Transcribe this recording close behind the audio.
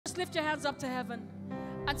lift your hands up to heaven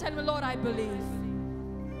and tell me, Lord, I believe.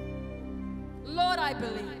 Lord, I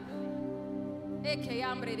believe.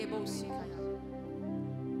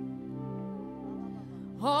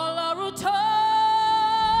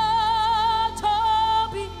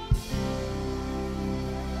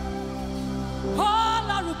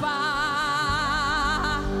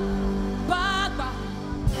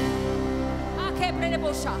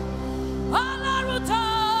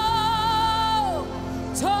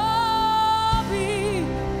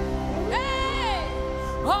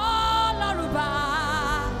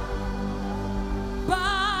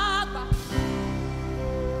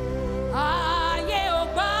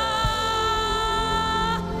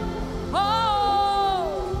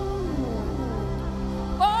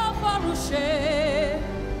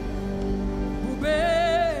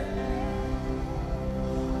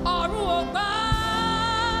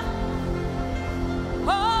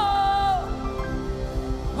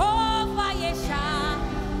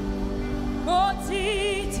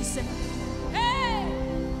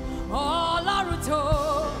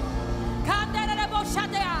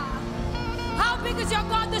 How big is your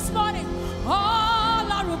God this morning? Oh,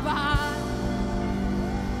 Laruba.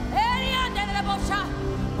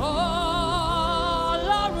 Oh,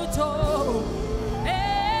 Laruto.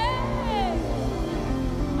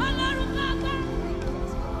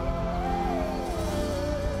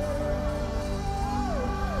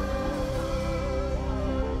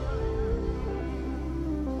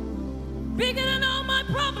 Bigger than all my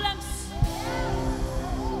problems.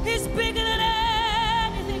 He's bigger than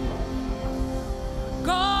anything.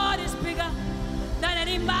 God is bigger than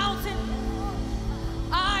any mountain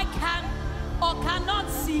I can or cannot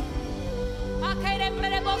see.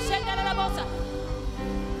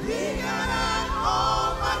 Bigger than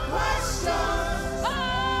all my questions.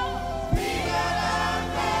 Bigger than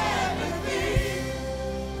everything.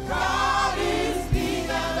 God is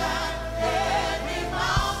bigger than every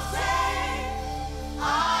mountain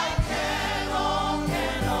I can or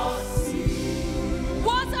cannot see.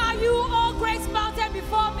 What are you, oh great mountain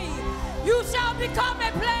before me? You shall become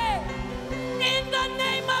a plain in the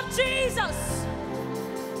name of Jesus.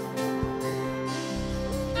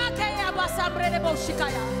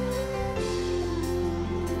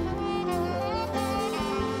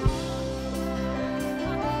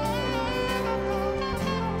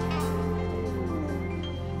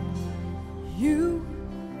 You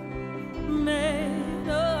made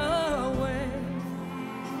a way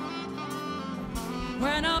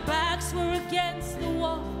when our backs were against the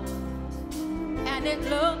wall and it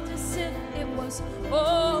looked as if it was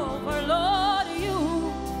over. Lord,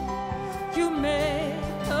 you made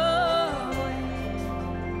a way,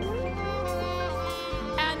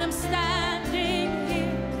 and I'm standing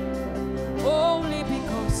here only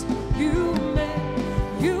because you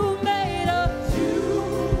made a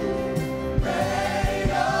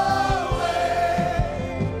way.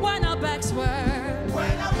 When our backs were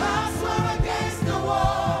against the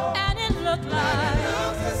wall, and it looked like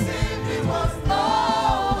as if it was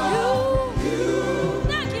oh, you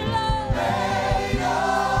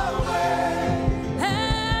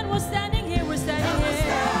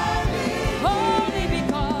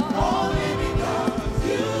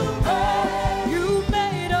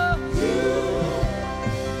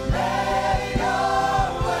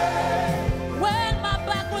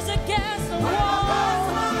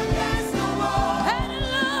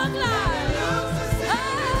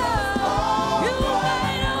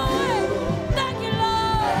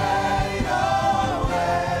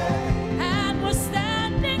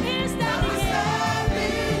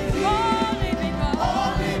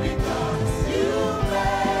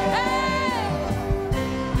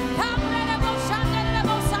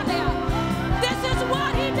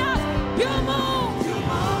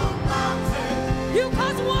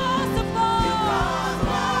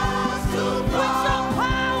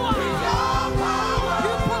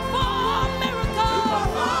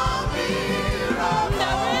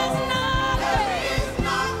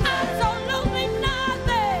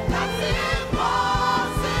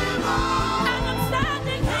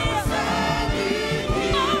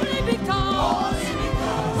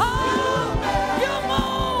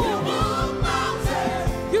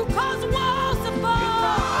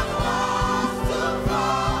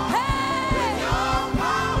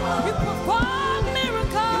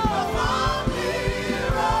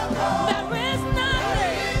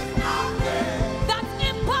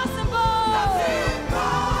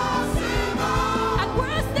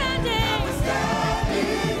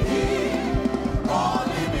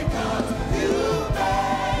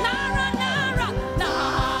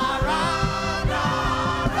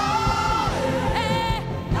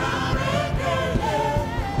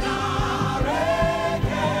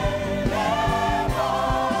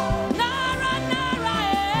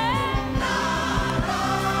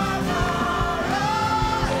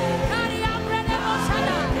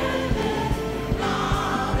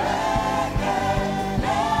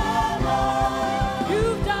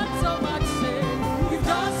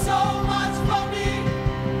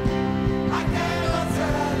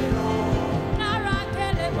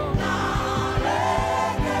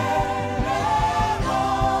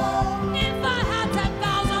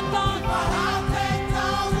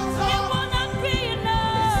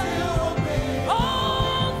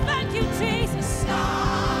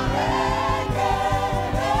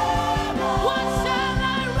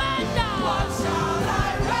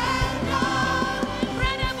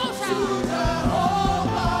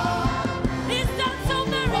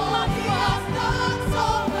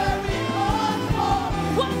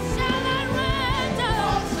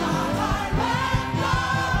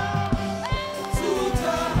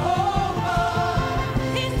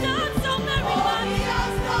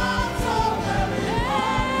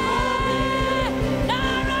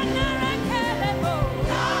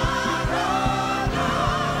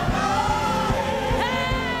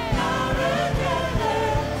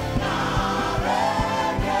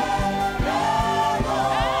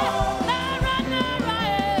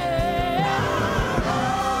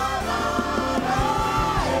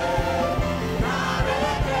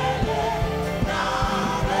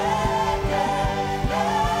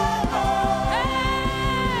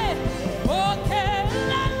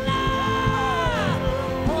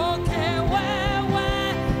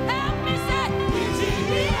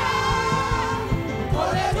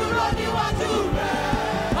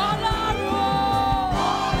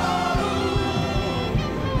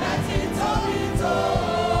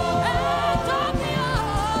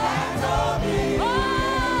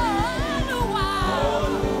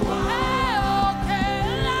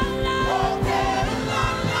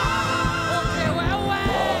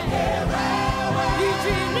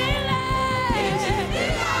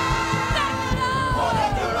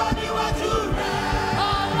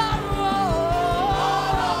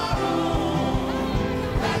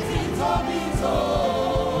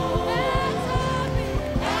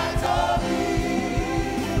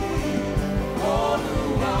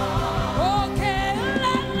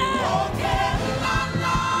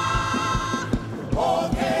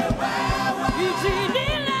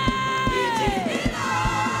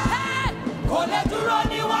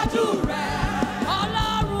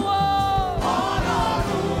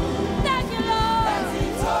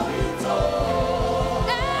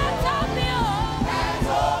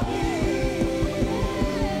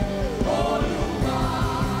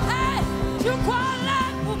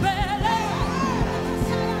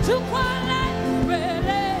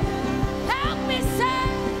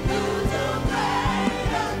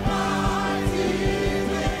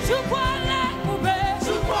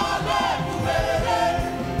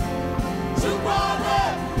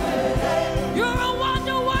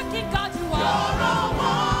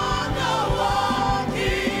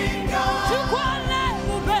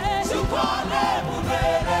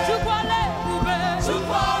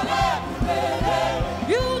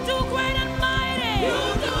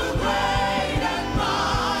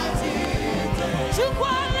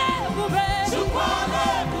Chukwale bube. Chukwale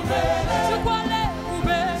bube. Chukwale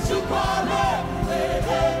bube. Chukwale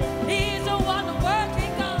bube. He's the one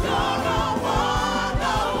working on. You're the one.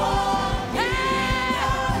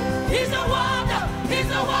 Yeah. He's the wonder. He's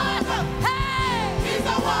the wonder. Hey. He's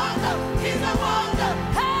a wonder. He's a wonder.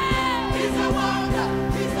 Hey. He's a wonder.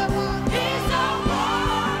 He's a wonder. He's a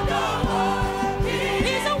wonder.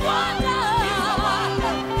 He's a wonder.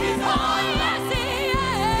 He's a Oh wonder. yes he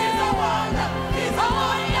is. He's a wonder. He's a Oh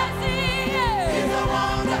wonder. yes he is. He's a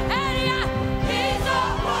wonder. Hey, yeah. He's a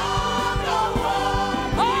wonder.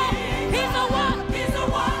 Oh, he's a wonder. He's a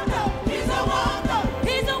wonder. He's a wonder.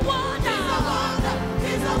 He's a wonder.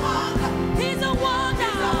 He's a wonder. He's He's a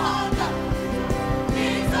wonder. a wonder.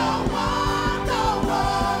 He's a wonder.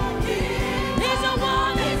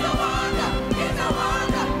 He's a wonder. He's a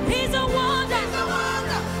wonder. He's a wonder. He's a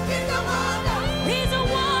wonder. He's a wonder. He's a wonder. He's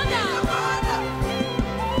a wonder.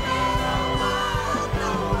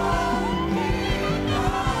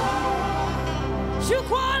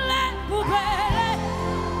 Chukwale bubele.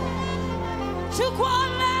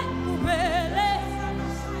 Chukwale bubele.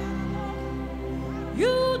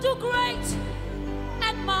 You do great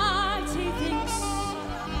and mighty things.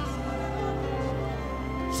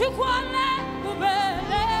 Chukwale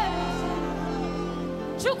bubele.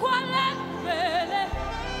 Chukwale bubele.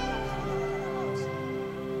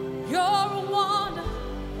 You're a wonder.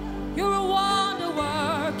 You're a wonder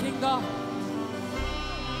working God.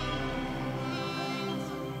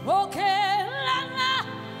 Okay, la la.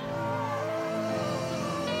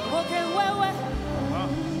 Okay, wewe.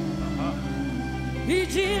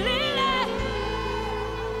 Ìjì líle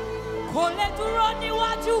kò lè dúró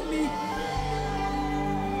níwájú mi.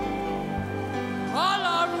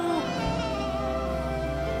 Ọlọ́run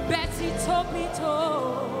bẹ́ẹ̀ ti tóbi tó.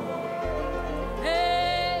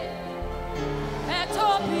 Ẹ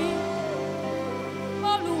tóbi,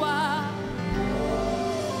 Olúwa.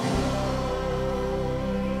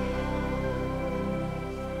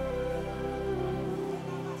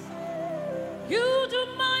 You do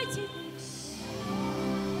mighty things.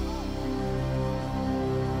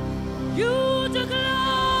 You do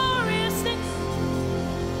glorious things.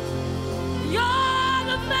 You're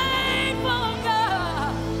the faithful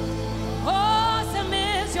God. Awesome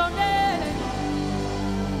is your name.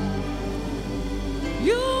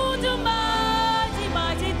 You do mighty,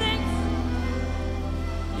 mighty things.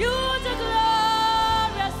 You do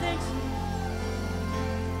glorious things.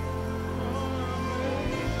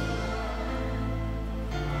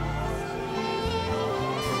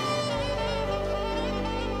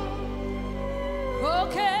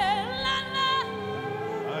 Okay.